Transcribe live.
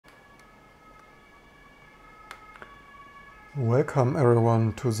Welcome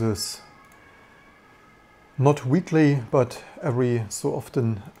everyone to this not weekly but every so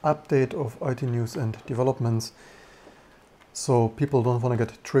often update of IT news and developments. So people don't want to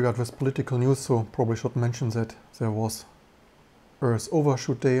get triggered with political news, so probably should mention that there was Earth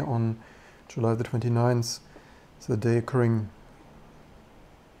Overshoot Day on July the 29th, the day occurring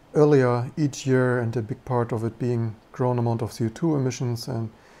earlier each year, and a big part of it being grown amount of CO2 emissions and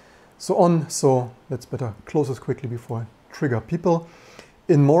so on. So let's better close this quickly before I trigger people.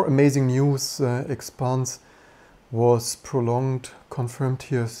 In more amazing news, Expanse was prolonged, confirmed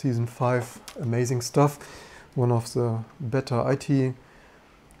here, season 5, amazing stuff. One of the better IT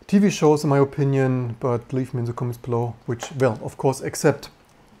TV shows in my opinion, but leave me in the comments below which, well, of course, except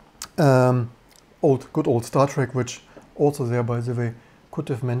good old Star Trek, which also there, by the way, could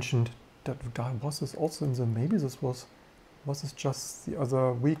have mentioned that guy. Was this also in the, maybe this was this just the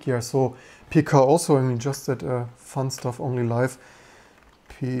other week? Yeah, so Picard also, I mean, just that fun stuff, only live.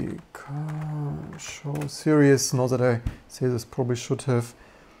 Picard show series, now that I say this, probably should have.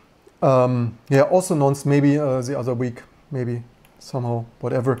 Yeah, also announced maybe the other week, maybe somehow,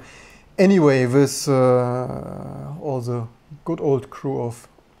 whatever. Anyway, with all the good old crew of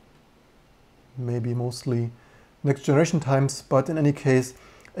maybe mostly next generation times, but in any case,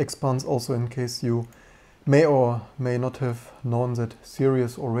 Expanse also, in case you may or may not have known that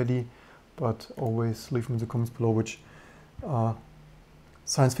series already, but always leave me in the comments below which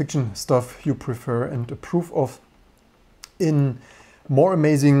science fiction stuff you prefer and approve of. In more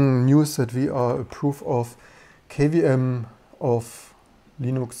amazing news that we are approve of, KVM of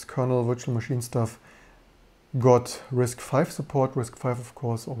Linux kernel virtual machine stuff got RISC-V support. RISC-V, of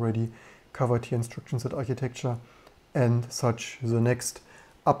course, already covered here, instruction set architecture and such. The next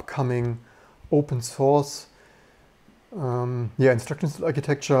upcoming open source instruction set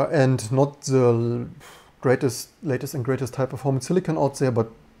architecture, and not the latest and greatest high performance silicon out there, but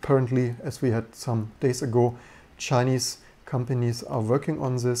apparently, as we had some days ago, Chinese companies are working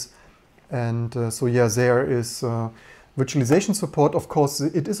on this. And so yeah, there is virtualization support. Of course,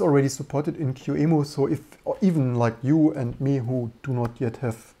 it is already supported in QEMU, so if even like you and me who do not yet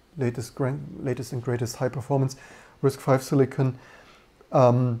have latest and greatest high performance RISC-V silicon,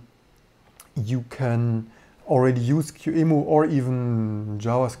 you can already use QEMU or even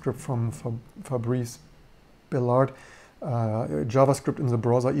JavaScript from Fabrice Bellard. JavaScript in the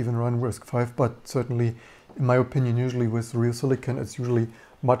browser even run RISC-V, but certainly, in my opinion, usually with real silicon, it's usually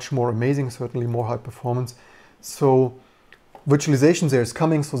much more amazing, certainly more high performance. So virtualization there is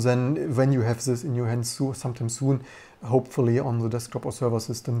coming. So then when you have this in your hands sometime soon, hopefully on the desktop or server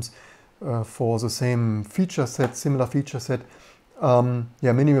systems for the same feature set, similar feature set,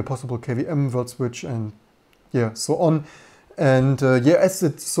 minimal possible KVM world switch and yeah, so on. And as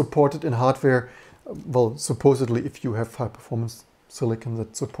it's supported in hardware, well, supposedly if you have high performance silicon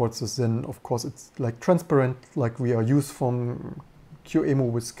that supports this, then of course it's like transparent, like we are used from QEMU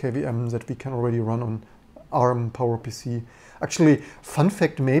with KVM that we can already run on ARM PowerPC. Actually, fun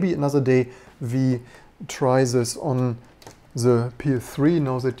fact, maybe another day we try this on the PS3,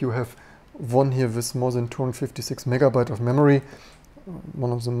 now that you have one here with more than 256 megabyte of memory,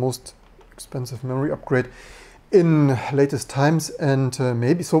 one of the most expensive memory upgrade in latest times. And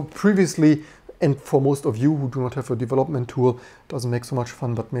maybe, so previously, and for most of you who do not have a development tool, doesn't make so much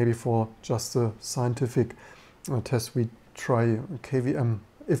fun, but maybe for just a scientific test, we try KVM.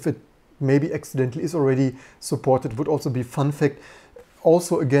 If it maybe accidentally is already supported, would also be fun fact.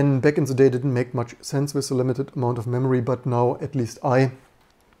 Also, again, back in the day, didn't make much sense with a limited amount of memory, but now at least I,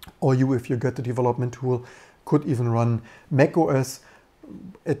 or you, if you get the development tool, could even run Mac OS.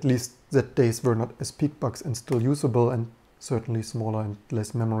 At least that days were not as peak bugs and still usable, and certainly smaller and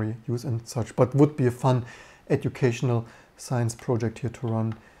less memory use and such, but would be a fun educational science project here to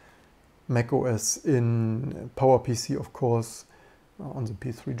run Mac OS in PowerPC, of course, on the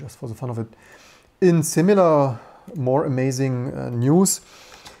P3 just for the fun of it. In similar, more amazing news,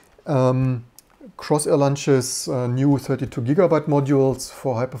 Crosshair launches new 32 gigabyte modules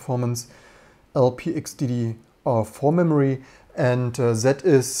for high performance LPXDDR4 memory. And that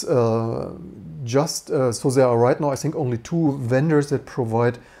is so there are right now, I think, only 2 vendors that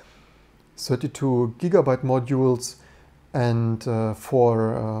provide 32 gigabyte modules and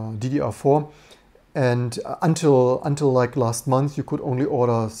for DDR4. And until like last month, you could only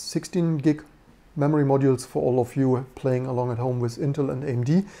order 16 gig memory modules for all of you playing along at home with Intel and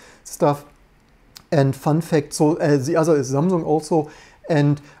AMD stuff. And fun fact, so the other is Samsung also.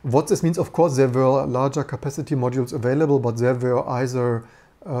 And what this means, of course, there were larger capacity modules available, but they were either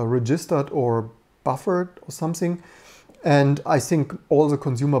registered or buffered or something. And I think all the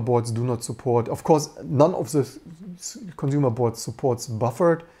consumer boards do not support. Of course, none of the consumer board supports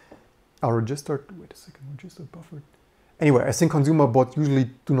buffered, are registered. Wait a second, registered, buffered. Anyway, I think consumer boards usually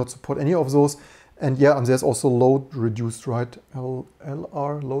do not support any of those. And yeah, and there's also load reduced, right?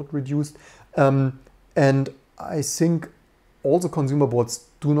 LR, load reduced. And I think all the consumer boards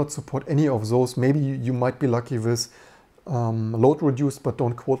do not support any of those. Maybe you might be lucky with load reduced, but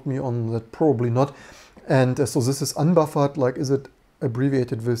don't quote me on that, probably not. And so this is unbuffered, like is it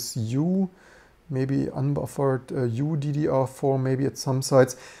abbreviated with U? Maybe unbuffered UDDR4, maybe at some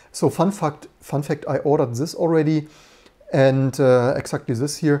sites. So fun fact, I ordered this already, and exactly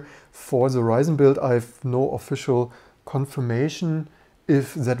this here. For the Ryzen build, I have no official confirmation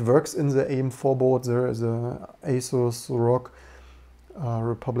if that works in the AM4 board. There is a Asus ROG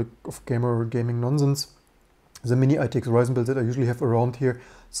Republic of Gaming Nonsense, the mini ITX Ryzen build that I usually have around here.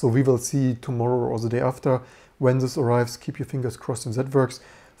 So we will see tomorrow or the day after when this arrives. Keep your fingers crossed if that works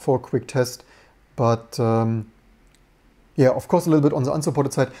for a quick test. But yeah, of course, a little bit on the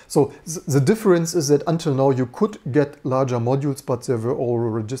unsupported side. So the difference is that until now you could get larger modules, but they were all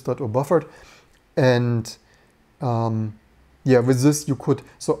registered or buffered. And yeah, with this you could,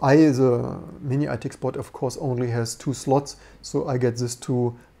 so the mini ITX board of course only has 2 slots. So I get this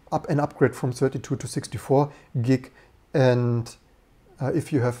to upgrade from 32 to 64 gig. And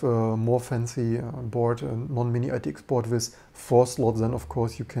if you have a more fancy board, a non-mini ITX board with 4 slots, then of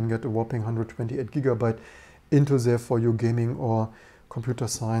course you can get a whopping 128 gigabyte into there for your gaming or computer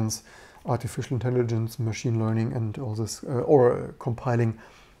science, artificial intelligence, machine learning, and all this, or compiling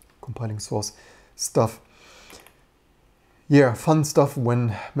source stuff. Yeah, fun stuff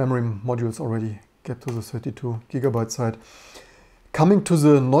when memory modules already get to the 32 gigabyte side. Coming to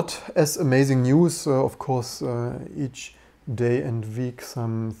the not as amazing news, of course, each day and week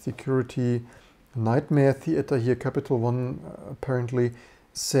some security nightmare theater here. Capital One apparently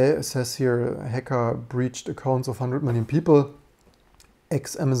says here a hacker breached accounts of 100 million people.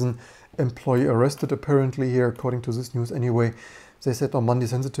 Ex-Amazon employee arrested apparently here, according to this news anyway. They said on Monday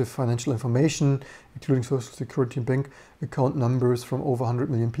sensitive financial information, including social security and bank account numbers from over 100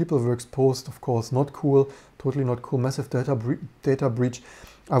 million people were exposed. Of course, not cool, totally not cool, massive data breach.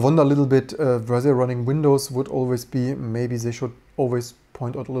 I wonder a little bit where they're running Windows would always be. Maybe they should always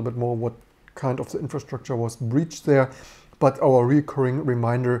point out a little bit more what kind of the infrastructure was breached there. But our recurring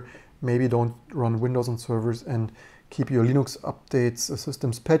reminder, maybe don't run Windows on servers and keep your Linux updates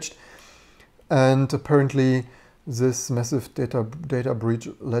systems patched. And apparently this massive data breach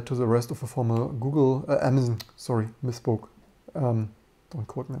led to the arrest of a former Amazon, sorry, misspoke, don't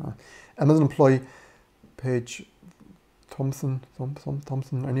quote me now. Amazon employee Paige Thompson,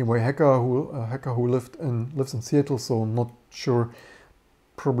 anyway, hacker who lives in Seattle, so not sure,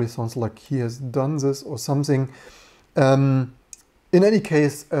 probably sounds like he has done this or something. In any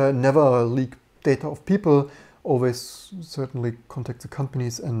case, never leak data of people, always certainly contact the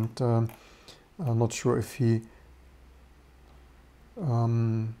companies, and I'm not sure if he,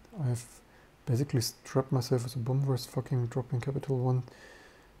 I've basically strapped myself with a bomb verse fucking dropping Capital One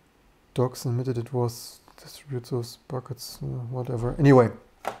docs and admitted it was distribute those buckets, whatever. Anyway,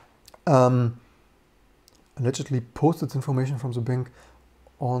 allegedly posted information from the bank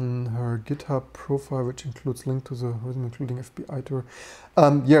on her GitHub profile, which includes link to the resume, including FBI tour.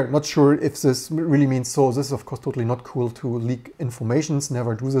 Yeah, not sure if this really means so. This is of course totally not cool to leak informations.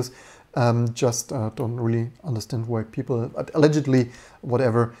 Never do this. Just don't really understand why people, allegedly,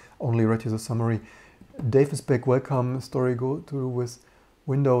 whatever, only read here the summary. Dave is back, welcome. Story go to do with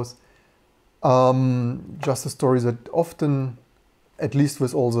Windows. Just a story that often, at least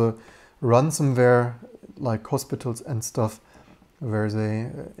with all the ransomware, like hospitals and stuff, where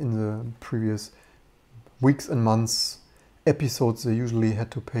they, in the previous weeks and months, episodes, they usually had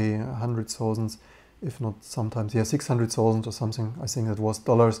to pay hundreds, thousands, if not sometimes, yeah, 600,000 or something, I think that was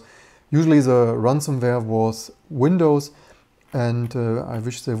dollars. Usually the ransomware was Windows, and I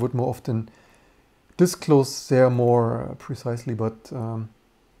wish they would more often disclose there more precisely, but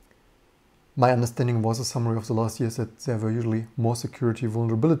my understanding was a summary of the last years that there were usually more security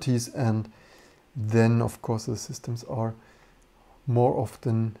vulnerabilities, and then of course the systems are more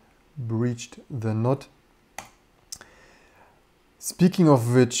often breached than not. Speaking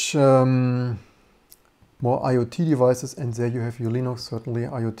of which, more IoT devices, and there you have your Linux. Certainly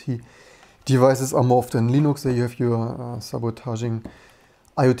IoT devices are more often Linux. There you have your sabotaging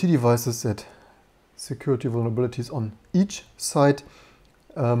IoT devices, that security vulnerabilities on each side.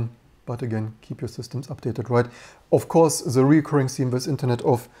 But again, keep your systems updated, right? Of course, the recurring theme with Internet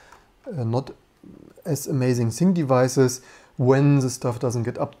of not as amazing thing devices, when the stuff doesn't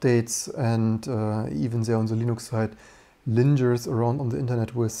get updates, and even there on the Linux side, lingers around on the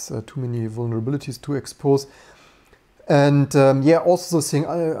internet with too many vulnerabilities to expose. And yeah, also the thing,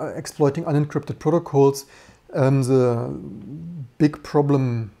 exploiting unencrypted protocols. The big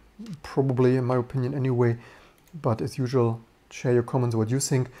problem, probably in my opinion anyway, but as usual, share your comments, what you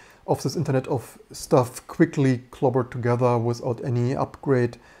think of this Internet of Stuff quickly clobbered together without any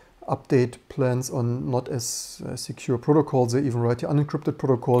update plans on not as secure protocols. They even write the unencrypted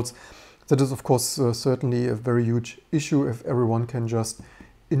protocols. That is, of course, certainly a very huge issue if everyone can just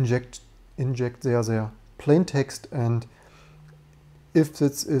inject their plain text, and if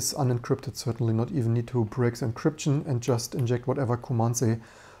this is unencrypted, certainly not even need to break the encryption and just inject whatever commands they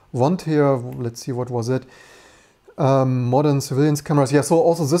want here. Let's see, what was it? Modern surveillance cameras. Yeah, so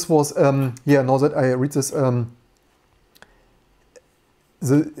also this was, yeah, now that I read this,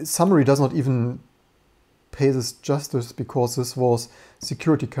 the summary does not even pay this justice, because this was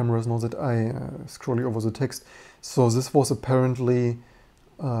security cameras, now that I scrolling over the text. So this was apparently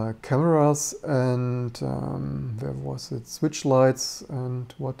cameras and where was it? Switch lights,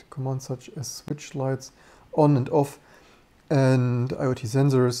 and what commands such as switch lights on and off, and IoT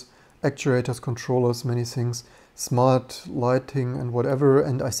sensors, actuators, controllers, many things, smart lighting and whatever.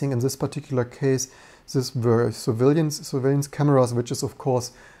 And I think in this particular case, this were surveillance cameras, which is of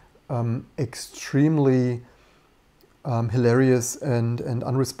course extremely hilarious and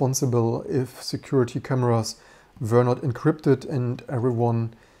unresponsible if security cameras were not encrypted and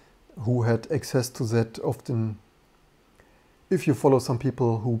everyone who had access to that. Often, if you follow some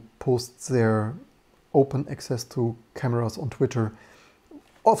people who post their open access to cameras on Twitter,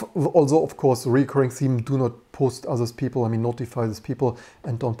 although of course the recurring theme, do not post others people, I mean notify these people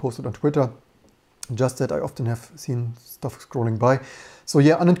and don't post it on Twitter. Just that I often have seen stuff scrolling by. So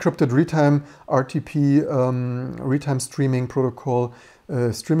yeah, unencrypted real-time RTP, real-time streaming protocol,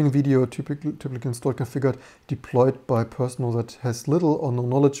 streaming video, typically installed, configured, deployed by personnel that has little or no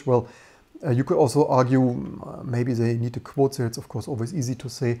knowledge. Well, you could also argue maybe they need to quote there. It's of course always easy to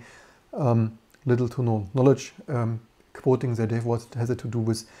say little to no knowledge. Quoting there, what has it to do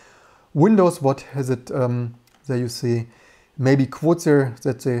with Windows? What has it, there you say, maybe quotes there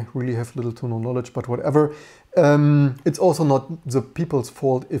that they really have little to no knowledge, but whatever. It's also not the people's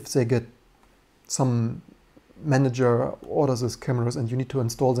fault if they get some manager orders these cameras and you need to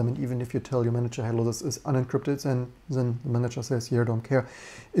install them, and even if you tell your manager, hello, this is unencrypted, and then the manager says, here, don't care,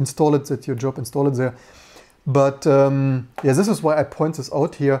 install it, that's your job, install it there. But yeah, this is why I point this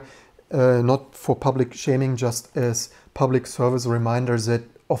out here, not for public shaming, just as public service reminders that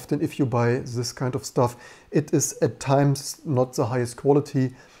often if you buy this kind of stuff, it is at times not the highest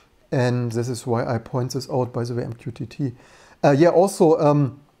quality, and this is why I point this out, by the way, MQTT. Yeah,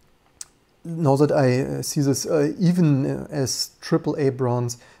 also, now that I see this, even as AAA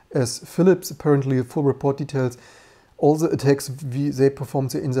brands as Philips, apparently full report details, all the attacks they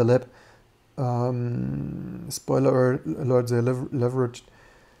performed in the lab, spoiler alert, they leveraged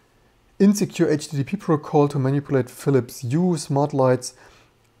insecure HTTP protocol to manipulate Philips Hue smart lights,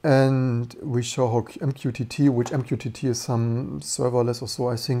 and we show how MQTT, which MQTT is some serverless or so,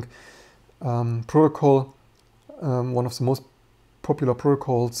 I think, protocol, one of the most popular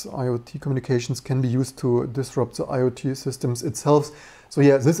protocols, IoT communications, can be used to disrupt the IoT systems itself. So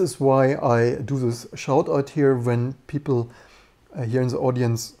yeah, this is why I do this shout out here when people here in the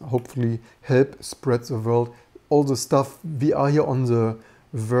audience hopefully help spread the word. All the stuff, we are here on the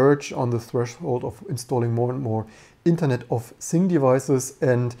verge, on the threshold of installing more and more Internet of Things devices,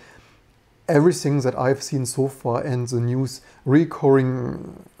 and everything that I've seen so far and the news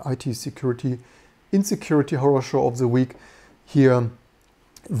recurring IT security insecurity horror show of the week here,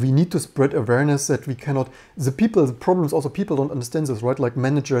 we need to spread awareness that we cannot, the problems also, people don't understand this, right? Like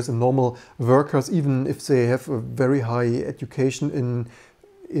managers and normal workers, even if they have a very high education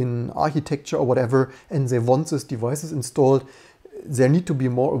in architecture or whatever, and they want these devices installed, there need to be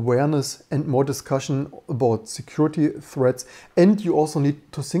more awareness and more discussion about security threats. And you also need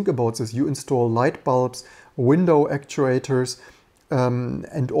to think about this. You install light bulbs, window actuators,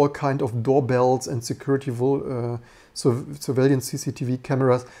 and all kind of doorbells and security surveillance CCTV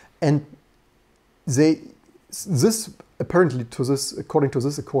cameras, and according to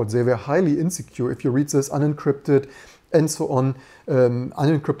this accord, they were highly insecure. If you read this, unencrypted and so on,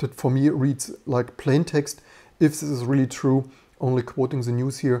 unencrypted for me reads like plain text. If this is really true, only quoting the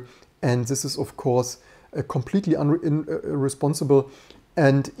news here, and this is of course completely irresponsible.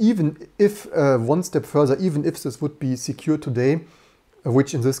 And even if one step further, even if this would be secure today,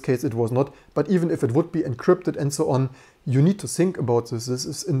 which in this case it was not, but even if it would be encrypted and so on, you need to think about this. This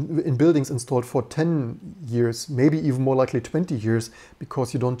is in buildings installed for 10 years, maybe even more likely 20 years,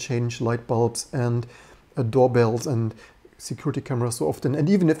 because you don't change light bulbs and doorbells and security cameras so often. And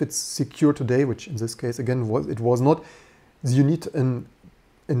even if it's secure today, which in this case, again, it was not, you need a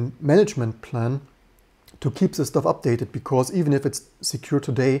management plan to keep the stuff updated, because even if it's secure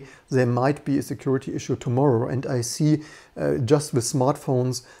today, there might be a security issue tomorrow. And I see just with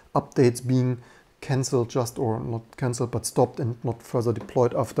smartphones, updates being cancelled or not cancelled, but stopped and not further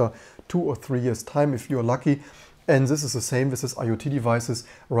deployed after 2 or 3 years time if you're lucky. And this is the same with these IoT devices.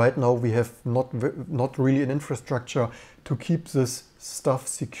 Right now we have not really an infrastructure to keep this stuff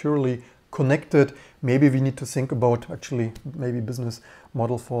securely connected. Maybe we need to think about maybe business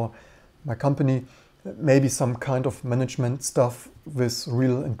model for my company, maybe some kind of management stuff with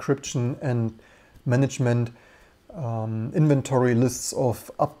real encryption and management, inventory lists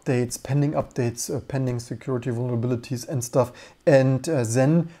of updates, pending security vulnerabilities and stuff. And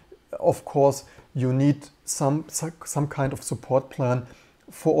then, of course, you need some kind of support plan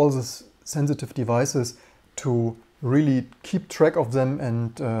for all these sensitive devices to really keep track of them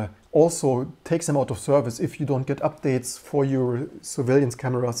and also take them out of service. If you don't get updates for your surveillance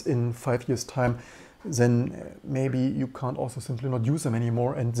cameras in 5 years' time, then maybe you can't also simply not use them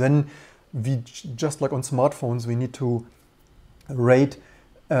anymore. And then just like on smartphones, we need to rate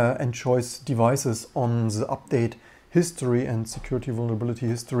and choose devices on the update history and security vulnerability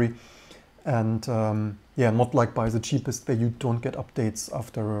history. And yeah, not like buy the cheapest where you don't get updates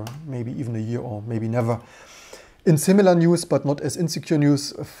after maybe even a year or maybe never. In similar news, but not as insecure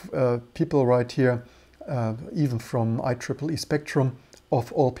news, people write here, even from IEEE Spectrum,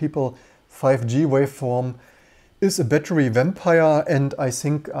 of all people, 5G waveform is a battery vampire. And I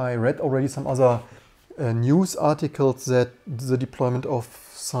think I read already some other news articles that the deployment of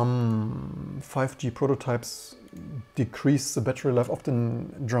some 5G prototypes decrease the battery life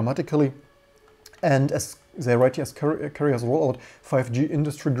often dramatically. And as they write here, as carriers roll out 5G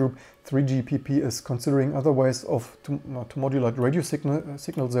industry group, 3GPP is considering other ways to modulate radio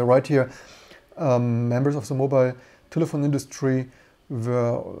signals. They write here, members of the mobile telephone industry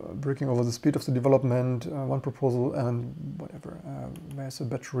were breaking over the speed of the development, one proposal, and whatever, where's the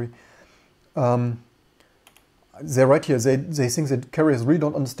battery? They write here, they think that carriers really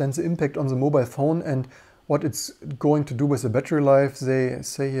don't understand the impact on the mobile phone and what it's going to do with the battery life. They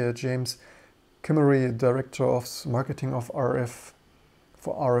say here, James Kimmery, Director of Marketing of RF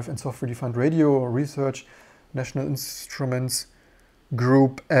and Software-Defined Radio Research, National Instruments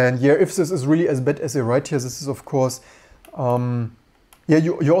Group. And yeah, if this is really as bad as they write here, this is of course, yeah,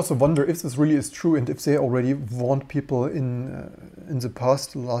 you also wonder if this really is true and if they already warned people in the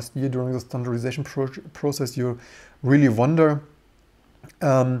past, last year during the standardization process. You really wonder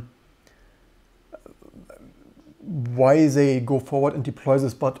why they go forward and deploy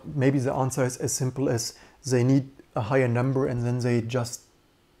this, but maybe the answer is as simple as they need a higher number and then they just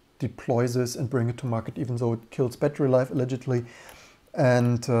deploy this and bring it to market, even though it kills battery life allegedly.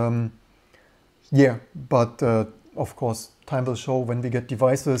 And yeah, but of course, time will show when we get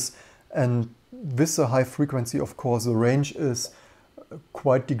devices, and with the high frequency, of course, the range is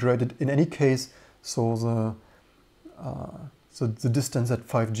quite degraded in any case. So the distance that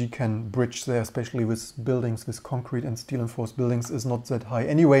 5G can bridge there, especially with buildings with concrete and steel enforced buildings, is not that high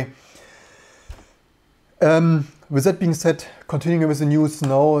anyway. With that being said, continuing with the news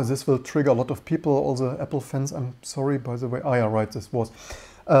now, this will trigger a lot of people, all the Apple fans. I'm sorry, by the way. Ah, yeah, right, this was.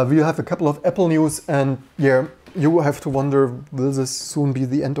 We have a couple of Apple news, and yeah, you have to wonder, will this soon be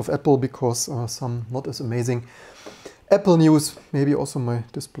the end of Apple, because some not as amazing Apple news. Maybe also my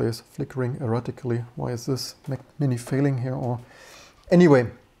display is flickering erratically. Why is this Mac Mini failing here? Or anyway,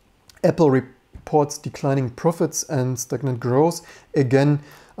 Apple reports declining profits and stagnant growth. Again,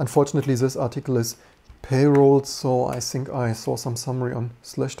 unfortunately, this article is payroll, so I think I saw some summary on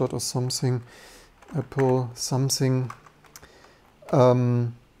Slashdot or something. Apple something.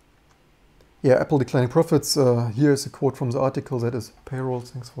 Yeah, Apple declining profits. Here is a quote from the article that is payroll.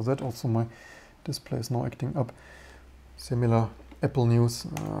 Thanks for that. Also, my display is now acting up. Similar Apple news.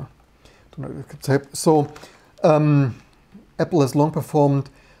 So, Apple has long performed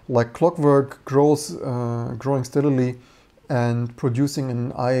like clockwork, growing steadily and producing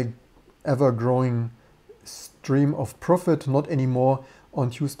an ever-growing stream of profit. Not anymore. On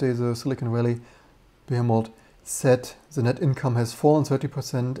Tuesday, the Silicon Valley behemoth said the net income has fallen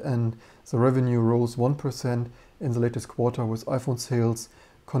 30% and the revenue rose 1% in the latest quarter, with iPhone sales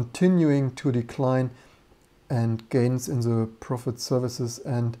continuing to decline and gains in the profit services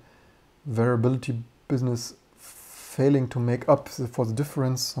and variability business failing to make up for the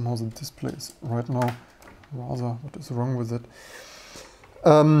difference. Somehow the display is right now rather, what is wrong with it?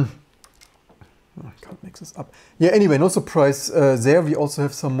 I can't make this up. Yeah, anyway, no surprise there. We also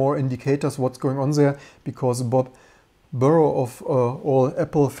have some more indicators what's going on there, because Bob Burrow of all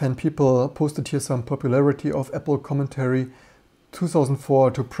Apple fan people posted here some popularity of Apple commentary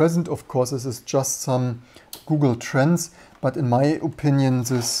 2004 to present. Of course, this is just some Google Trends, but in my opinion,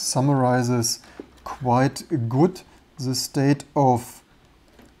 this summarizes quite good the state of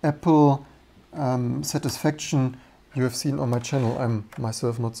Apple satisfaction you have seen on my channel. I'm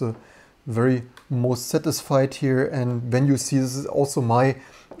myself not the very most satisfied here, and when you see, this is also my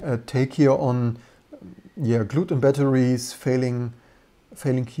take here on glued-in batteries, failing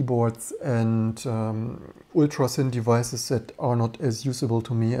keyboards, and ultra-thin devices that are not as usable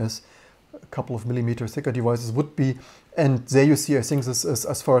to me as a couple of millimeter thicker devices would be. And there you see, I think this is,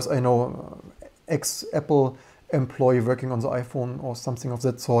 as far as I know, ex-Apple employee working on the iPhone or something of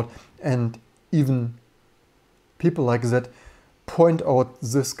that sort, and even people like that point out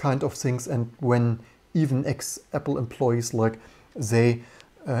this kind of things. And when even ex-Apple employees, like, they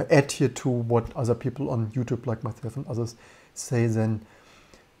add here to what other people on YouTube like myself and others say, then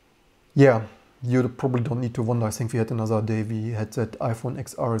yeah, you probably don't need to wonder. I think we had another day, we had that iPhone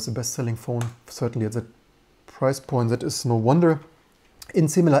XR is the best-selling phone, certainly at that price point. That is no wonder. In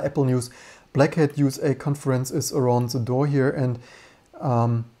similar Apple news, Black Hat USA conference is around the door here, and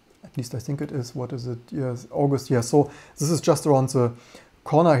at least I think it is, what is it? Yes, August. Yeah, so this is just around the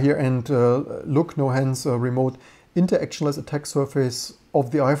corner here, and look, no hands, remote interactionless attack surface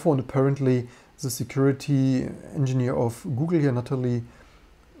of the iPhone. Apparently, the security engineer of Google here, Natalie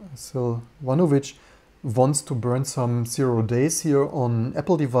Silvanovic, wants to burn some 0 days here on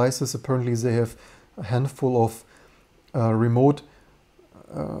Apple devices. Apparently, they have a handful of remote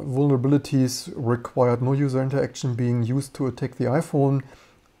vulnerabilities, required no user interaction being used to attack the iPhone.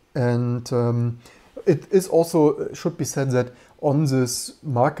 And it is also, should be said, that on this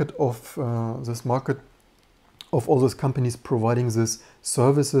market of all those companies providing these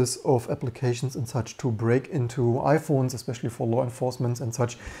services of applications and such to break into iPhones, especially for law enforcement and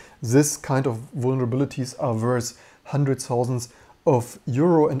such, this kind of vulnerabilities are worth hundreds, thousands of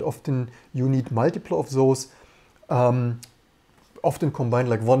euro, and often you need multiple of those, often combined,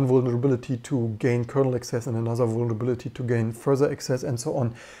 like one vulnerability to gain kernel access and another vulnerability to gain further access and so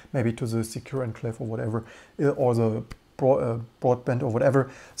on, maybe to the secure enclave or whatever, or the broadband or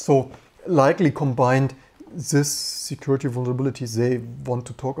whatever. So likely combined, this security vulnerabilities they want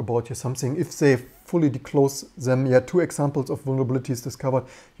to talk about here something. If they fully disclose them, yeah, 2 examples of vulnerabilities discovered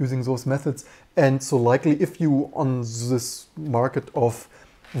using those methods. And so likely if you on this market of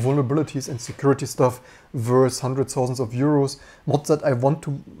vulnerabilities and security stuff worth hundreds, thousands of euros, not that I want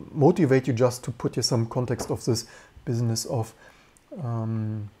to motivate you, just to put you some context of this business of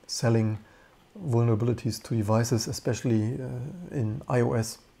selling vulnerabilities to devices, especially in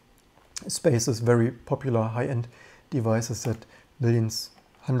iOS spaces, very popular high-end devices that millions,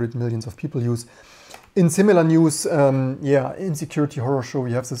 100 millions of people use. In similar news, insecurity horror show,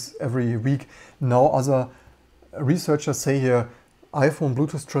 we have this every week. Now other researchers say here, iPhone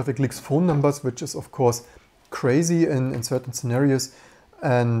Bluetooth traffic leaks phone numbers, which is of course crazy in certain scenarios.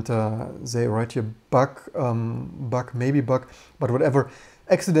 And they write here bug, but whatever.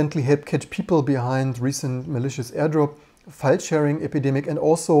 Accidentally help catch people behind recent malicious airdrop, file sharing epidemic, and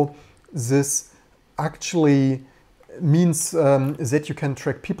also this actually means that you can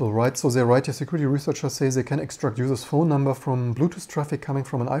track people, right? So they write here, security researchers say they can extract users' phone number from Bluetooth traffic coming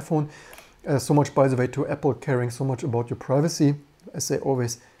from an iPhone. So much, by the way, to Apple caring so much about your privacy, as they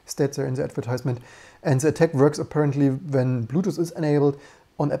always state there in the advertisement. And the attack works apparently when Bluetooth is enabled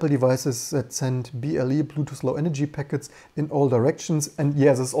on Apple devices that send BLE, Bluetooth Low Energy packets in all directions. And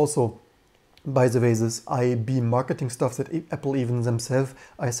yeah, there's also, by the way, this IB marketing stuff that Apple even themselves,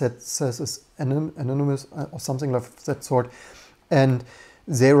 I said, says is anonymous or something like that sort. And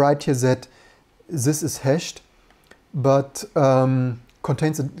they write here that this is hashed, but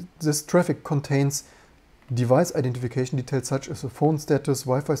this traffic contains device identification details such as the phone status,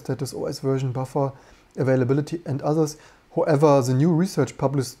 Wi-Fi status, OS version, buffer availability, and others. However, the new research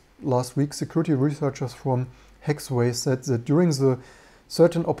published last week, security researchers from Hexway said that during the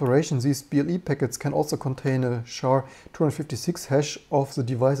certain operations, these BLE packets can also contain a SHA-256 hash of the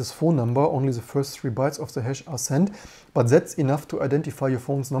device's phone number. Only the first 3 bytes of the hash are sent, but that's enough to identify your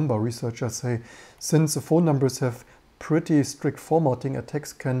phone's number, researchers say. Since the phone numbers have pretty strict formatting,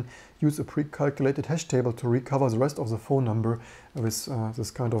 attacks can use a pre-calculated hash table to recover the rest of the phone number with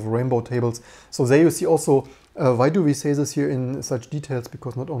this kind of rainbow tables. So there you see also, why do we say this here in such details?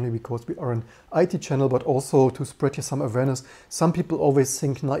 Because not only because we are an IT channel, but also to spread here some awareness. Some people always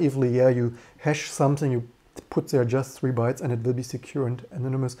think naively, yeah, you hash something, you put there just 3 bytes and it will be secure and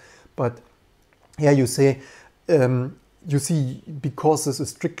anonymous. But yeah, you say, you see, because this is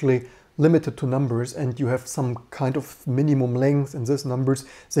strictly limited to numbers and you have some kind of minimum length in these numbers,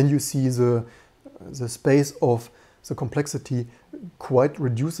 then you see the space of the complexity quite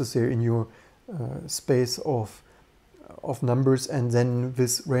reduces there in your space of numbers. And then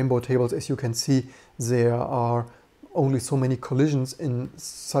with rainbow tables, as you can see, there are only so many collisions in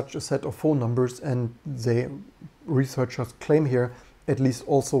such a set of phone numbers, and researchers claim here, at least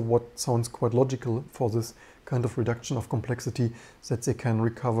also what sounds quite logical for this kind of reduction of complexity, that they can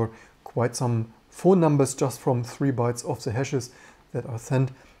recover quite some phone numbers just from 3 bytes of the hashes that are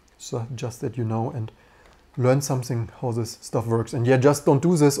sent. So just that you know and learn something how this stuff works. And yeah, just don't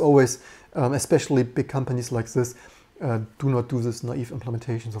do this always, especially big companies like this. Do not do this naive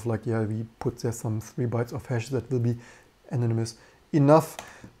implementations of like, yeah, we put there some 3 bytes of hash that will be anonymous enough.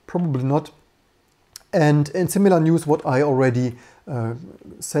 Probably not. And in similar news, what I already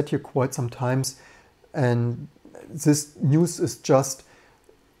said here quite some times, and this news is just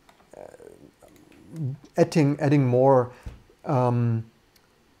adding more to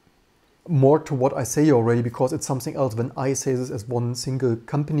what I say already, because it's something else when I say this as one single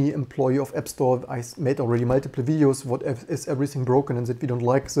company employee of App Store. I made already multiple videos, what is everything broken, and that we don't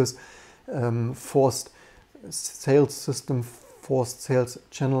like this forced sales system, forced sales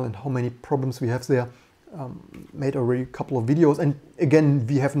channel, and how many problems we have there. Made already a couple of videos, and again,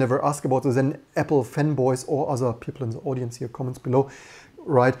 we have never asked about this. And Apple fanboys or other people in the audience here, comments below,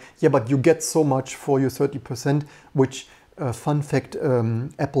 right? Yeah, but you get so much for your 30%, which fun fact,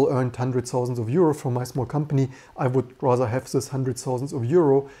 Apple earned hundreds of thousands of euro from my small company. I would rather have this hundreds of thousands of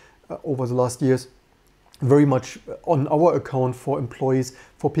euro over the last years very much on our account for employees,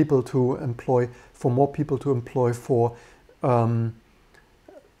 for people to employ, for more people to employ, for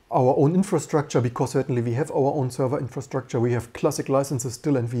our own infrastructure, because certainly we have our own server infrastructure. We have classic licenses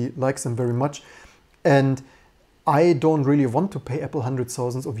still, and we like them very much. And I don't really want to pay Apple hundreds of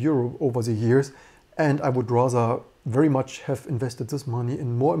thousands of euro over the years. And I would rather very much have invested this money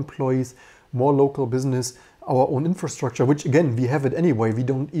in more employees, more local business, our own infrastructure, which again, we have it anyway. We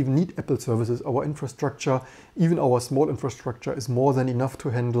don't even need Apple services. Our infrastructure, even our small infrastructure, is more than enough to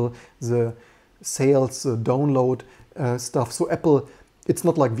handle the sales, the download stuff. So Apple, it's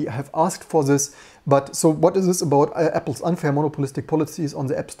not like we have asked for this. But so what is this about? Apple's unfair monopolistic policies on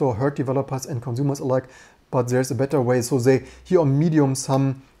the App Store hurt developers and consumers alike, but there's a better way. So they, here on Medium,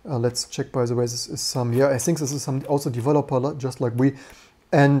 some, let's check by the way, this is some, yeah, I think this is some also developer, just like we.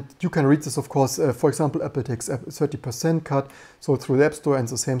 And you can read this, of course. For example, Apple takes a 30% cut, so through the App Store, and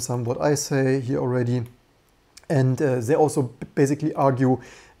the same sum what I say here already. And they also basically argue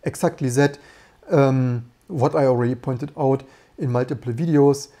exactly that, what I already pointed out in multiple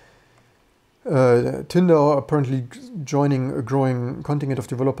videos. Tinder apparently joining a growing contingent of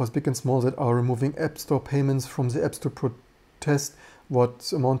developers, big and small, that are removing App Store payments from the apps to protest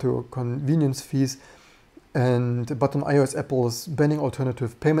what amount to convenience fees. But on iOS, Apple is banning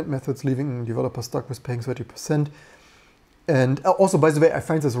alternative payment methods, leaving developers stuck with paying 30%. And also, by the way, I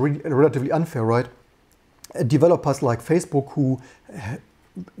find this relatively unfair, right? Developers like Facebook, who,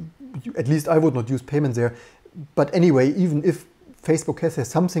 at least I would not use payment there. But anyway, even if Facebook has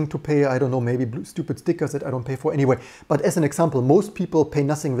something to pay, I don't know, maybe stupid stickers that I don't pay for anyway. But as an example, most people pay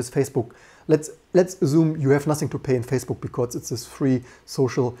nothing with Facebook. Let's assume you have nothing to pay in Facebook because it's this free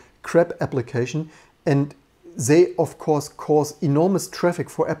social crap application. And they, of course, cause enormous traffic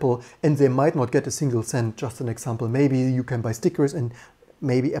for Apple, and they might not get a single cent. Just an example. Maybe you can buy stickers and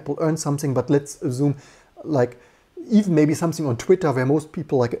maybe Apple earns something, but let's assume like even maybe something on Twitter, where most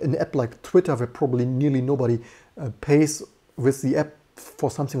people, like an app like Twitter, where probably nearly nobody pays with the app for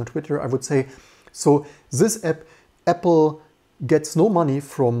something on Twitter, I would say. So this app, Apple gets no money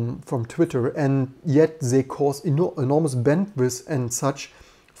from Twitter, and yet they cause enormous bandwidth and such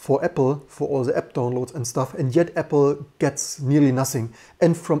for Apple, for all the app downloads and stuff, and yet Apple gets nearly nothing.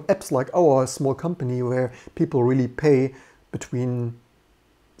 And from apps like our small company, where people really pay between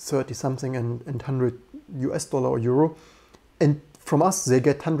 30 something and 100 US dollar or euro, and from us they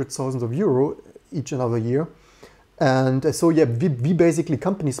get hundreds of thousands of euro each and every year. And so yeah, we basically,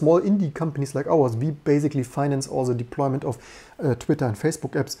 companies, small indie companies like ours, we basically finance all the deployment of Twitter and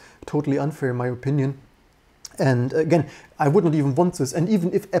Facebook apps. Totally unfair in my opinion. And again, I would not even want this. And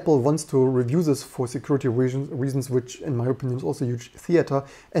even if Apple wants to review this for security reasons, which in my opinion is also huge theater,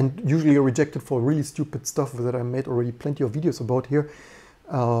 and usually rejected for really stupid stuff that I made already plenty of videos about here.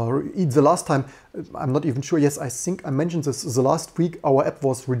 The last time, I'm not even sure, yes, I think I mentioned this, the last week our app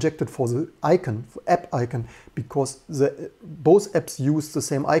was rejected for the icon, for app icon, because both apps use the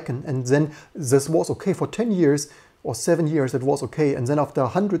same icon. And then this was okay for 10 years. or 7 years it was okay, and then after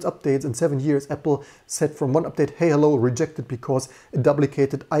hundreds of updates in 7 years, Apple said from one update, hey, hello, rejected because a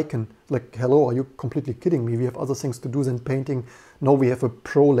duplicated icon. Like, hello, are you completely kidding me? We have other things to do than painting. No, we have a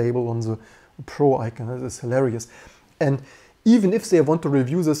Pro label on the Pro icon. That is hilarious. And even if they want to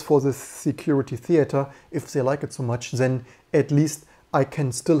review this for the security theater, if they like it so much, then at least I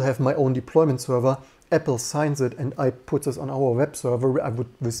can still have my own deployment server. Apple signs it and I put this on our web server.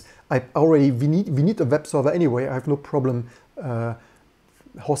 We need a web server anyway. I have no problem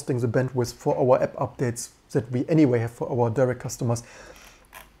hosting the bandwidth for our app updates that we anyway have for our direct customers.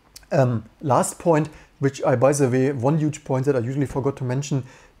 Last point, which by the way, one huge point that I usually forgot to mention,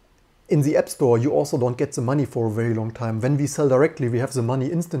 in the App Store, you also don't get the money for a very long time. When we sell directly, we have the money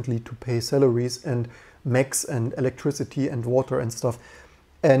instantly to pay salaries and Macs and electricity and water and stuff.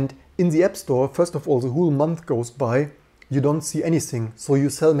 And in the App Store, first of all, the whole month goes by, you don't see anything. So you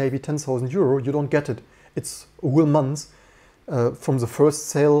sell maybe 10,000 euro, you don't get it. It's a whole month from the first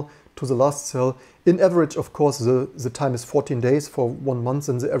sale to the last sale. In average, of course, the time is 14 days for 1 month,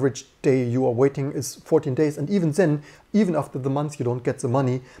 and the average day you are waiting is 14 days. And even then, even after the month, you don't get the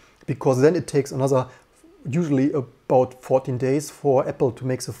money, because then it takes another, usually about 14 days for Apple to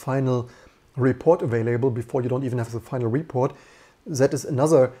make the final report available before you don't even have the final report. That is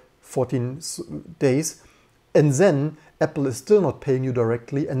another 14 days. And then Apple is still not paying you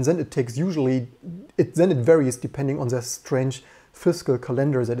directly. And then it takes usually, then it varies depending on their strange fiscal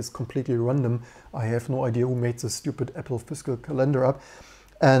calendar that is completely random. I have no idea who made the stupid Apple fiscal calendar up.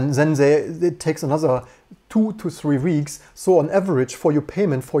 And then it takes another 2 to 3 weeks. So on average, for your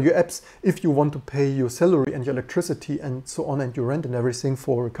payment for your apps, if you want to pay your salary and your electricity and so on, and your rent and everything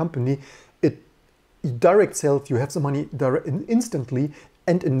for a company, direct sales, you have the money instantly.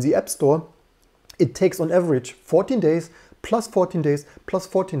 And in the App Store, it takes on average 14 days, plus 14 days, plus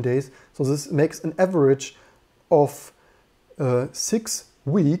 14 days. So this makes an average of 6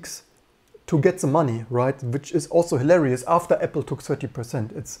 weeks to get the money, right? Which is also hilarious after Apple took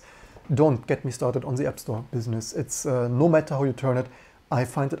 30%. Don't get me started on the App Store business. It's no matter how you turn it, I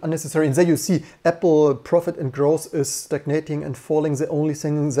find it unnecessary. And there you see Apple profit and growth is stagnating and falling. The only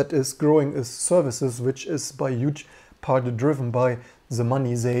thing that is growing is services, which is by huge part driven by the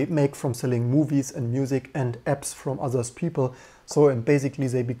money they make from selling movies and music and apps from others people. So and basically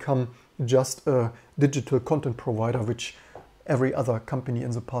they become just a digital content provider, which every other company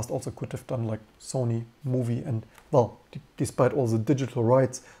in the past also could have done, like Sony movie. And well, despite all the digital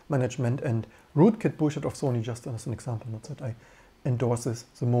rights management and rootkit bullshit of Sony, just as an example, not that I endorse this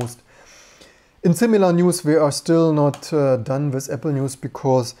the most. In similar news, we are still not done with Apple news,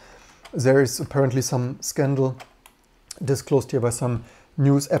 because there is apparently some scandal disclosed here by some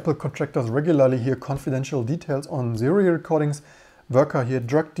news. Apple contractors regularly hear confidential details on Siri recordings. Worker hear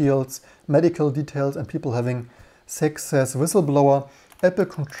drug deals, medical details, and people having sex, says whistleblower. Apple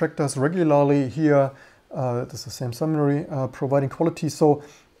contractors regularly hear, this is the same summary, providing quality. So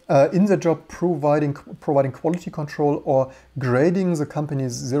in the job providing quality control or grading the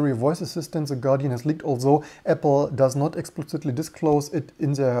company's Siri voice assistant, The Guardian has leaked. Although Apple does not explicitly disclose it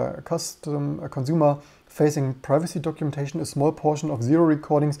in their consumer-facing privacy documentation, a small portion of Siri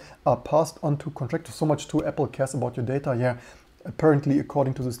recordings are passed on to contractors. So much too, Apple cares about your data. Yeah, apparently,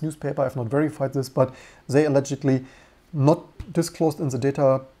 according to this newspaper, I have not verified this, but they allegedly not disclosed in the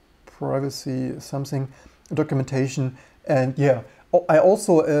data privacy something documentation. And yeah, I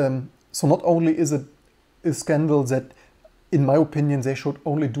also, so not only is it a scandal that, in my opinion, they should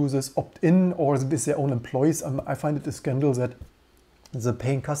only do this opt-in or with their own employees. I find it a scandal that the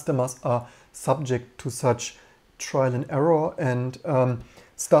paying customers are subject to such trial and error and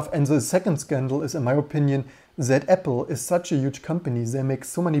stuff. And the second scandal is, in my opinion, that Apple is such a huge company. They make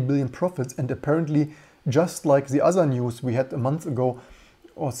so many billion profits, and apparently, just like the other news we had a month ago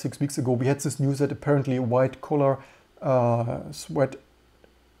or 6 weeks ago, we had this news that apparently a white-collar sweat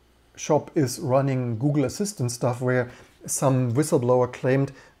shop is running Google Assistant stuff, where some whistleblower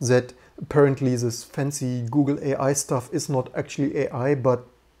claimed that apparently this fancy Google AI stuff is not actually AI, but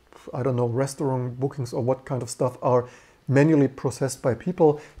I don't know, restaurant bookings or what kind of stuff are manually processed by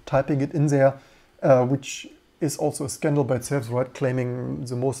people typing it in there, which is also a scandal by itself, right? Claiming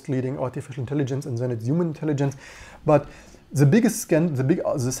the most leading artificial intelligence, and then it's human intelligence. But the biggest scandal,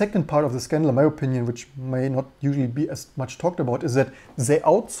 the second part of the scandal, in my opinion, which may not usually be as much talked about, is that they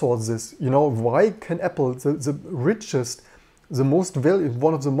outsource this. You know, why can Apple, the richest,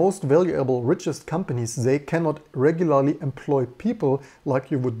 one of the most valuable, richest companies, they cannot regularly employ people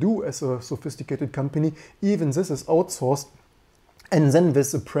like you would do as a sophisticated company? Even this is outsourced. And then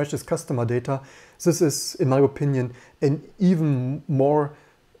with the precious customer data, this is, in my opinion, an even more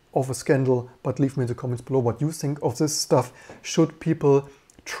of a scandal, but leave me in the comments below what you think of this stuff. Should people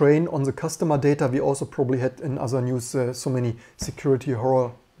train on the customer data? We also probably had in other news so many security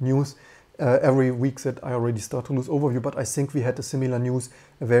horror news every week that I already start to lose overview, but I think we had a similar news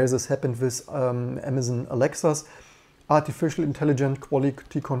where this happened with Amazon Alexa's artificial intelligence,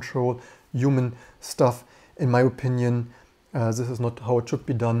 quality control, human stuff. In my opinion, this is not how it should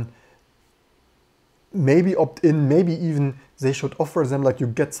be done. Maybe opt-in, maybe even they should offer them, like you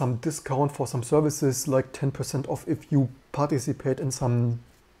get some discount for some services, like 10% off if you participate in some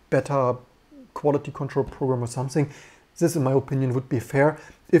better quality control program or something. This, in my opinion, would be fair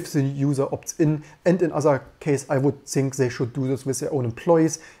if the user opts in. And in other case, I would think they should do this with their own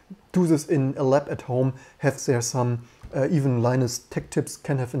employees, do this in a lab at home, have there some, even Linus Tech Tips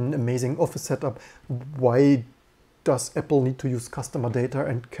can have an amazing office setup. Why does Apple need to use customer data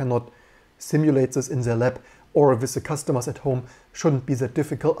and cannot simulate this in their lab or with the customers at home? Shouldn't be that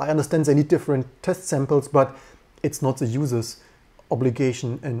difficult. I understand they need different test samples, but it's not the user's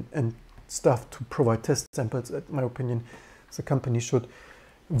obligation and stuff to provide test samples. In my opinion, the company should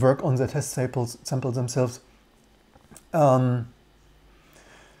work on the test samples themselves.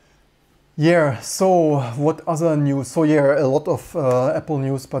 Yeah, so what other news? So yeah, a lot of Apple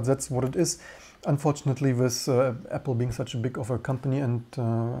news, but that's what it is. Unfortunately, with Apple being such a big of a company and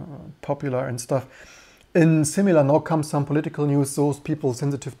popular and stuff. In similar, now comes some political news. Those people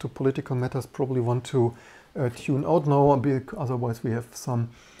sensitive to political matters probably want to tune out now, otherwise we have some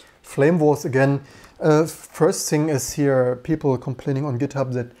flame wars again. First thing is here, people complaining on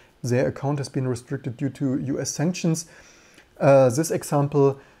GitHub that their account has been restricted due to US sanctions. This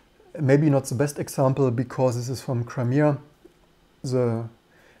example, maybe not the best example because this is from Crimea, the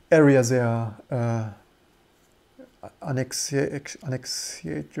area there annexated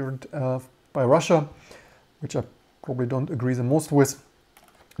by Russia, which I probably don't agree the most with.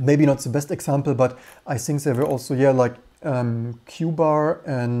 Maybe not the best example, but I think there were also, yeah, like Cuba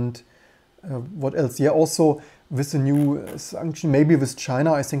and what else? Yeah, also with the new sanction, maybe with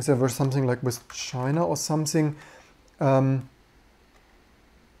China. I think there were something like with China or something. I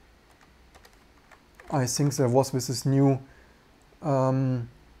think there was with this new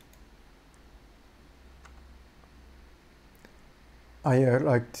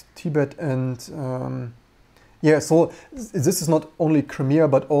like Tibet and yeah, so this is not only Crimea,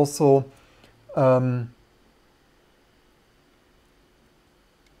 but also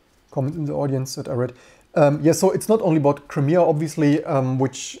comment in the audience that I read. Yeah, so it's not only about Crimea, obviously,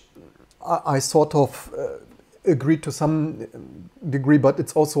 which I sort of agreed to some degree, but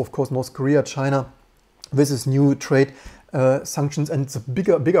it's also, of course, North Korea, China, with this new trade sanctions. And the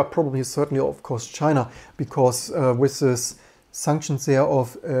bigger problem is certainly, of course, China, because with this sanctions there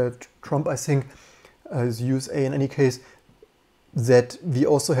of Trump, I think, the USA in any case, that we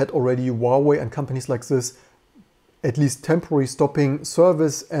also had already Huawei and companies like this at least temporarily stopping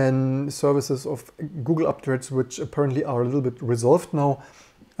service and services of Google updates, which apparently are a little bit resolved now,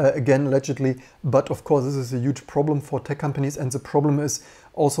 again, allegedly. But of course, this is a huge problem for tech companies. And the problem is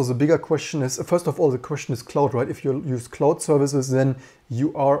also, the bigger question is, first of all, the question is cloud, right? If you use cloud services, then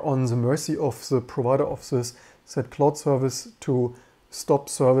you are on the mercy of the provider of this said cloud service to stop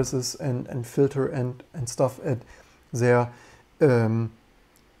services and filter and stuff at their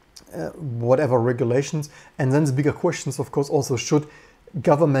whatever regulations. And then the bigger questions, of course, also, should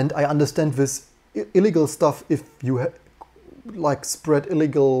government, I understand this illegal stuff, if you like spread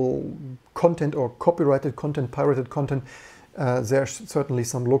illegal content or copyrighted content, pirated content, there's certainly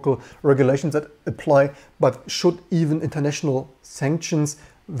some local regulations that apply, but should even international sanctions,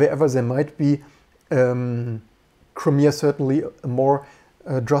 wherever they might be, Crimea certainly a more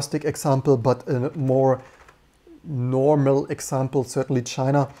drastic example, but a more normal example, certainly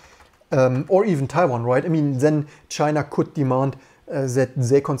China, or even Taiwan, right? I mean, then China could demand that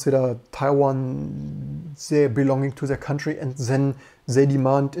they consider Taiwan they belonging to their country, and then they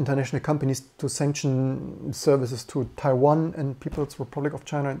demand international companies to sanction services to Taiwan and People's Republic of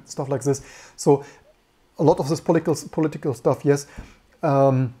China and stuff like this. So a lot of this political stuff, yes.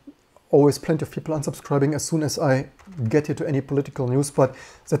 Always plenty of people unsubscribing as soon as I get here to any political news, but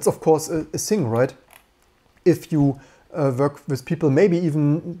that's of course a thing, right? If you work with people, maybe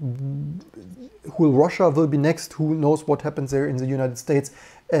even who Russia will be next, who knows what happens there in the United States.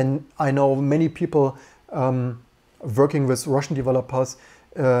 And I know many people working with Russian developers,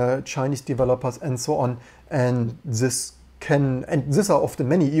 Chinese developers, and so on. And these are often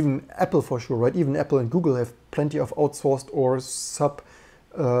many, even Apple for sure, right? Even Apple and Google have plenty of outsourced or sub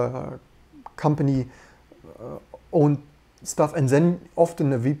company owned stuff, and then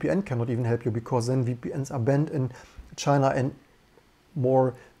often a VPN cannot even help you, because then VPNs are banned in China and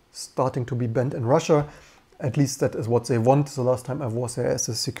more starting to be banned in Russia. At least that is what they want. The last time I was there, as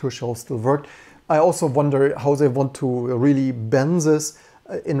a secure shell still worked. I also wonder how they want to really ban this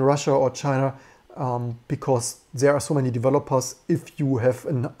in Russia or China, because there are so many developers. If you have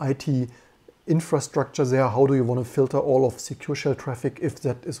an IT infrastructure there, how do you want to filter all of secure shell traffic if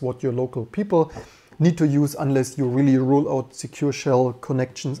that is what your local people need to use, unless you really rule out secure shell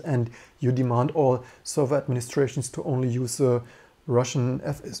connections and you demand all server administrations to only use the Russian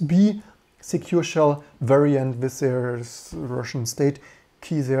FSB secure shell variant with their Russian state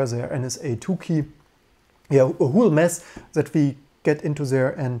key there, their NSA2 key. Yeah, a whole mess that we get into there,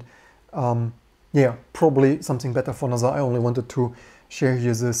 and yeah, probably something better for another. I only wanted to share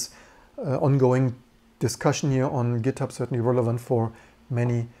here this ongoing discussion here on GitHub, certainly relevant for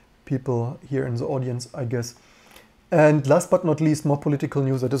many people here in the audience, I guess. And last but not least, more political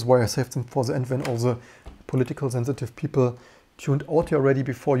news. That is why I saved them for the end, when all the political sensitive people tuned out here already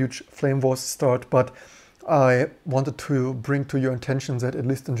before huge flame wars start. But I wanted to bring to your attention that at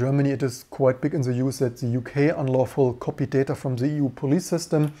least in Germany it is quite big in the use that the UK unlawful copied data from the EU police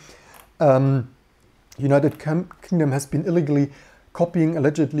system. United Kingdom has been illegally copying,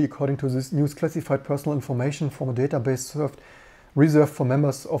 allegedly, according to this news, classified personal information from a database reserved for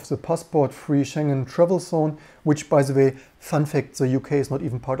members of the passport-free Schengen travel zone, which, by the way, fun fact, the UK is not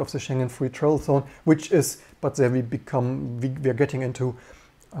even part of the Schengen-free travel zone, which is, but there we are getting into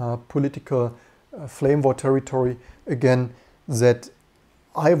political flame war territory again, that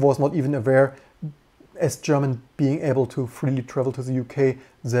I was not even aware, as German being able to freely travel to the UK,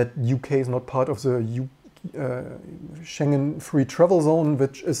 that UK is not part of the Schengen-free travel zone,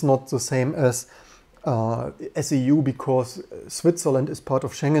 which is not the same as SEU, because Switzerland is part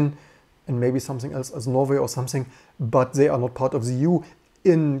of Schengen and maybe something else as Norway or something, but they are not part of the EU.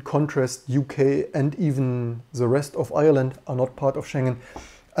 In contrast, UK and even the rest of Ireland are not part of Schengen.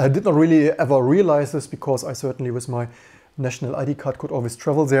 I did not really ever realize this, because I certainly with my national ID card could always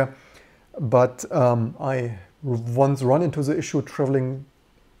travel there. But I once run into the issue traveling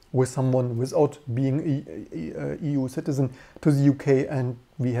with someone without being a EU citizen to the UK, and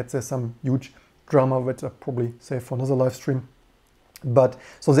we had there some huge drama, which I probably save for another live stream. But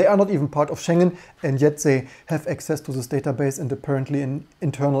so they are not even part of Schengen, and yet they have access to this database, and apparently an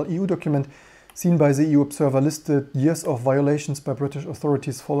internal EU document seen by the EU observer listed years of violations by British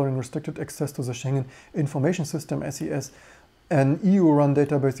authorities following restricted access to the Schengen Information System, SES, an EU-run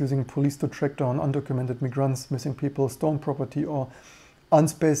database using police to track down undocumented migrants, missing people, stolen property, or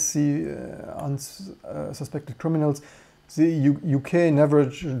unsuspected criminals. The UK never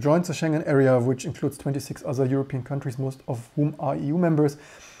joined the Schengen area, which includes 26 other European countries, most of whom are EU members.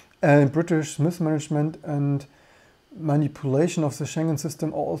 And British mismanagement and manipulation of the Schengen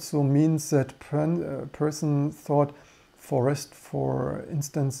system also means that person thought for arrest, for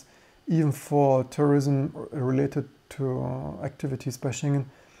instance, even for terrorism related to activities by Schengen,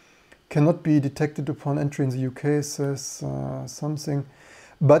 cannot be detected upon entry in the UK, says something.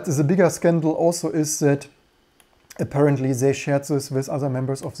 But the bigger scandal also is that apparently they shared this with other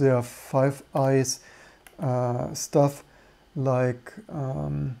members of their Five Eyes stuff, like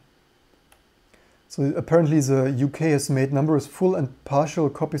so apparently the UK has made numerous full and partial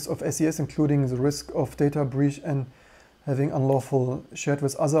copies of SES, including the risk of data breach and having unlawful shared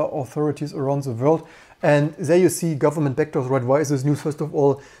with other authorities around the world. And there you see government backdoors, right? Why is this news? First of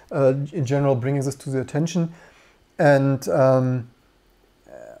all, in general, bringing this to the attention, and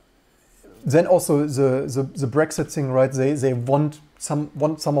then also the Brexit thing, right? They want some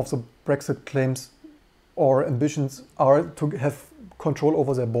of the Brexit claims or ambitions are to have control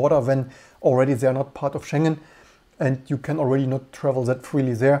over their border when already they are not part of Schengen, and you can already not travel that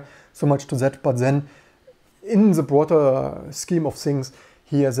freely there. So much to that. But then in the broader scheme of things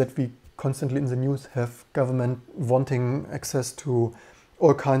here, that we constantly in the news have government wanting access to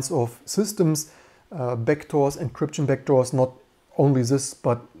all kinds of systems, backdoors, encryption backdoors, not only this,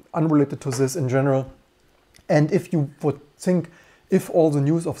 but unrelated to this in general. And if you would think, if all the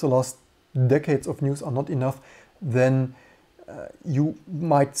news of the last decades of news are not enough, then you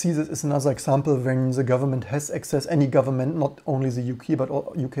might see this as another example when the government has access, any government, not only the UK, but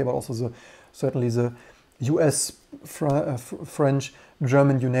also certainly the US, French,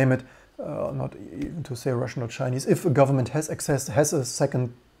 German, you name it, not even to say Russian or Chinese. If a government has access, has a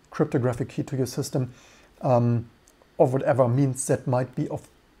second cryptographic key to your system, or whatever means that might be of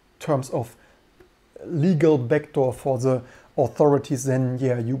terms of legal backdoor for the authorities, then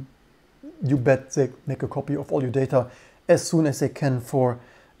yeah, you bet they make a copy of all your data as soon as they can for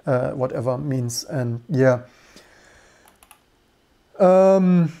whatever means. And yeah,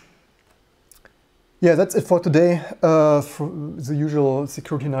 Yeah, that's it for today. For the usual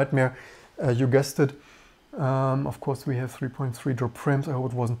security nightmare, you guessed it. Of course, we have 3.3 drop frames. I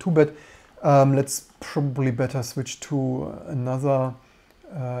hope it wasn't too bad. Let's probably better switch to another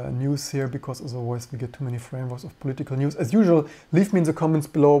news here, because otherwise we get too many frameworks of political news. As usual, leave me in the comments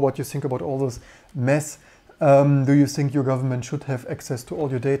below what you think about all this mess. Do you think your government should have access to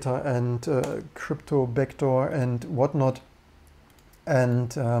all your data and crypto backdoor and whatnot?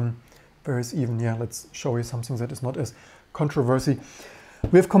 And there is even, yeah, let's show you something that is not as controversy.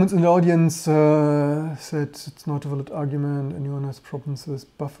 We have comments in the audience, said it's not a valid argument, anyone has problems with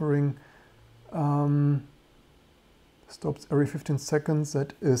buffering. Stops every 15 seconds,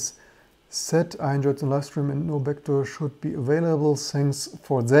 that is set. I enjoyed the live stream and no backdoor should be available, thanks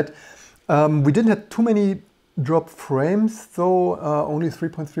for that. We didn't have too many drop frames though, only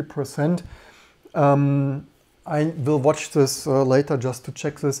 3.3%. I will watch this later just to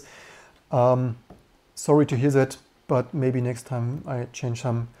check this. Sorry to hear that, but maybe next time I change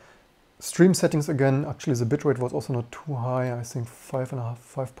some stream settings again. Actually, the bitrate was also not too high. I think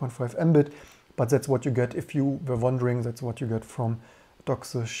 5.5 Mbit, but that's what you get. If you were wondering, that's what you get from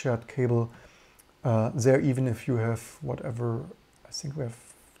DOCSIS shared cable there, even if you have whatever, I think we have,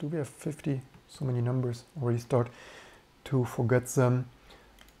 do we have 50? So many numbers, already start to forget them.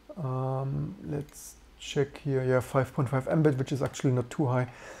 Let's check here, yeah, 5.5 Mbit, which is actually not too high.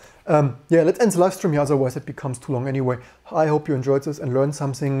 Yeah, let's end the live stream here, otherwise it becomes too long anyway. I hope you enjoyed this and learned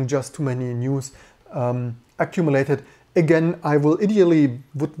something. Just too many news accumulated. Again, I will ideally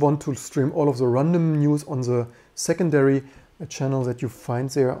would want to stream all of the random news on the secondary channel that you find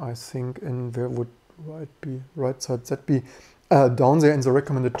there. I think, and where would right side that be? Down there in the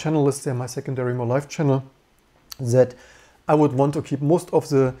recommended channel list there, my secondary more live channel, that I would want to keep most of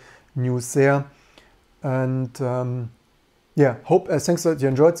the news there. And yeah, hope, thanks that you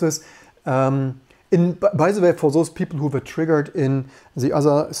enjoyed this. By the way, for those people who were triggered in the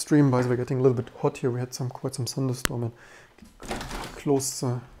other stream, by the way, getting a little bit hot here, we had quite some thunderstorm, and close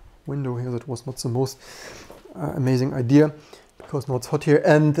the window here. That was not the most amazing idea, because now it's hot here.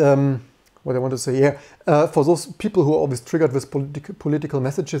 And what I want to say, yeah, for those people who are always triggered with political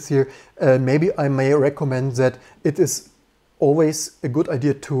messages here, maybe I may recommend that it is always a good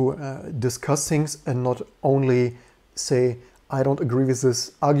idea to discuss things and not only say, I don't agree with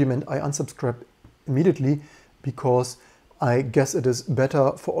this argument, I unsubscribe immediately, because I guess it is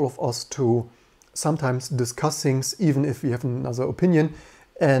better for all of us to sometimes discuss things, even if we have another opinion,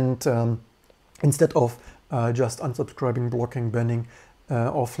 and instead of just unsubscribing, blocking, banning,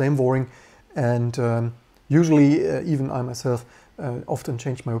 or flame warring. And usually, even I myself often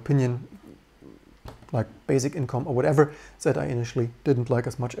change my opinion, like basic income or whatever, that I initially didn't like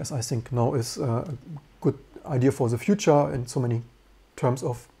as much as I think now is a good idea for the future in so many terms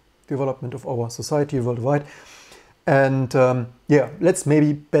of development of our society worldwide. And yeah, let's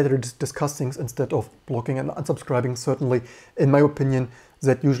maybe better discuss things instead of blocking and unsubscribing. Certainly, in my opinion,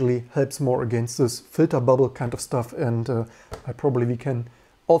 that usually helps more against this filter bubble kind of stuff. And we can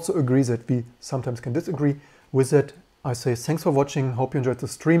also agree that we sometimes can disagree. With that, I say thanks for watching. Hope you enjoyed the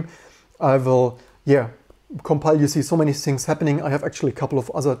stream. I will, yeah, compile. You see so many things happening. I have actually a couple of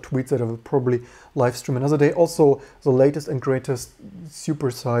other tweets that I will probably live stream another day. Also, the latest and greatest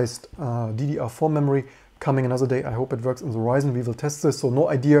supersized DDR4 memory coming another day. I hope it works in the Ryzen. We will test this. So no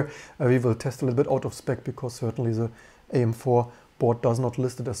idea. We will test a little bit out of spec, because certainly the AM4 board does not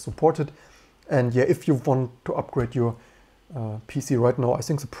list it as supported. And yeah, if you want to upgrade your PC right now, I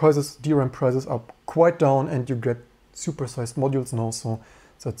think the prices, DRAM prices, are quite down, and you get supersized modules now. So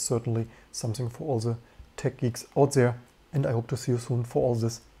that's certainly something for all the tech geeks out there. And I hope to see you soon for all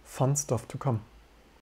this fun stuff to come.